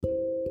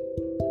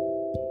प्रिय,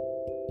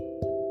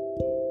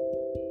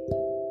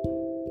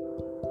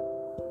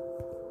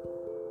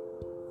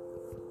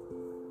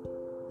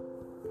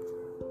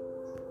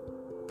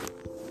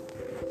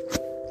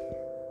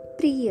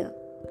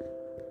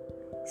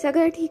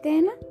 सगळं ठीक आहे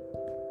ना?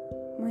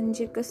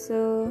 म्हणजे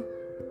कसं,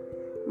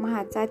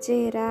 माझा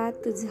चेहरा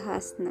तुझं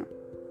हसणं,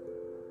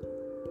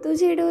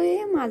 तुझे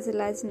डोळे माझं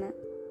लाजणं,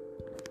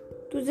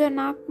 तुझं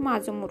नाक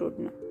माझं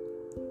मुरुडणं.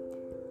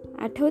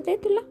 आठवतंय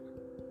तुला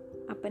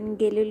आपण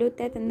गेलेलो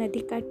त्या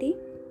नदीकाठी?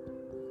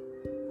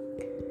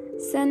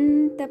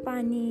 संत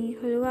पाणी,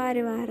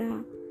 हळुवार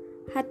वारा,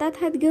 हातात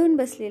हात घेऊन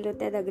बसलेलो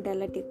त्या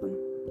दगडाला टेकून.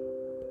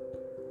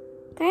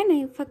 काय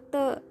नाही, फक्त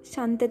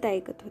शांतता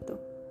ऐकत होतो.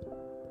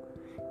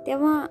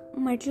 तेव्हा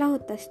म्हटला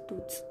होतास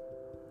तूच,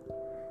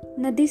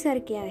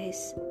 नदीसारखी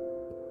आहेस.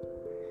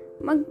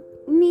 मग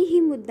मीही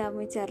मुद्दाम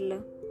विचारलं,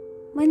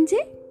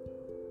 म्हणजे?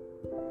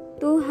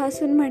 तू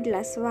हसून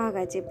म्हटलास,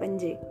 वाघाचे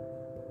पंजे.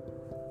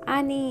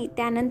 आणि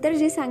त्यानंतर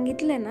जे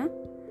सांगितलं ना,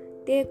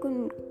 ते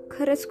ऐकून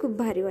खरंच खूप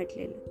भारी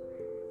वाटलेलं.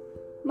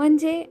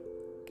 म्हणजे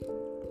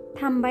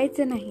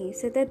थांबायचं नाही,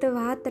 सतत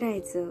वाहत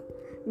राहायचं.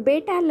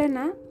 बेट आलं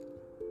ना,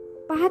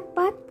 पाहत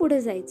पाहत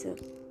पुढे जायचं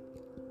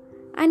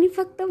आणि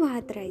फक्त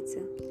वाहत राहायचं.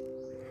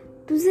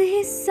 तुझं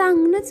हे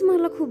सांगणंच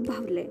मला खूप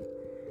भावलंय.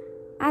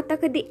 आता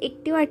कधी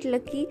एकटी वाटलं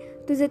की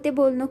तुझं ते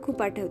बोलणं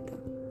खूप आठवतं.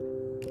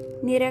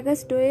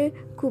 निरागस डोळे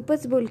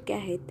खूपच बोलके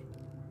आहेत.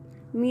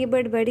 मी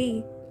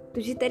बडबडी,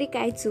 तुझी तरी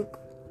काय चूक.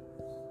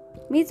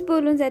 मीच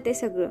बोलून जाते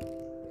सगळं,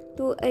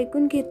 तू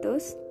ऐकून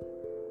घेतोस.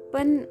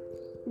 पण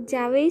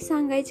ज्यावेळी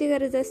सांगायची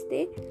गरज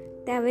असते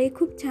त्यावेळी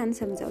खूप छान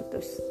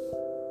समजावतोस.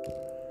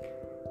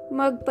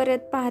 मग परत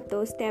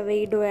पाहतोस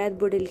त्यावेळी डोळ्यात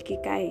बुडेल की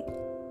काय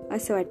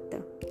असं वाटतं.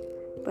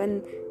 पण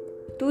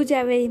तू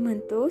ज्यावेळी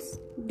म्हणतोस,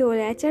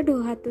 डोळ्याच्या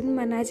डोहातून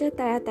मनाच्या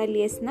तळात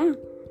आलीयस ना,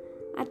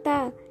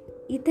 आता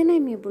इथं नाही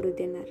मी बुडू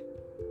देणार.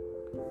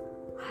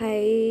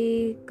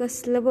 हाय,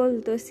 कसलं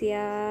बोलतोस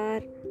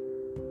यार.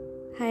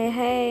 हाय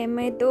हाय,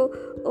 मैं तो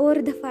और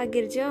दफा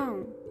गिर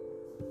जाऊं.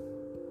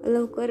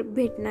 लवकर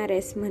भेटणार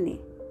आहेस म्हणे,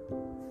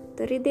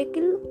 तरी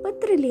देखील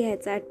पत्र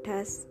लिहायचा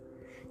अट्टास.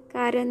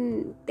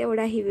 कारण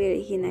तेवढाही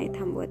वेळही नाही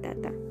थांबवत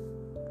आता.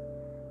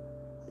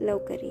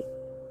 लवकर ये,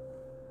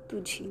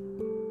 तुझी.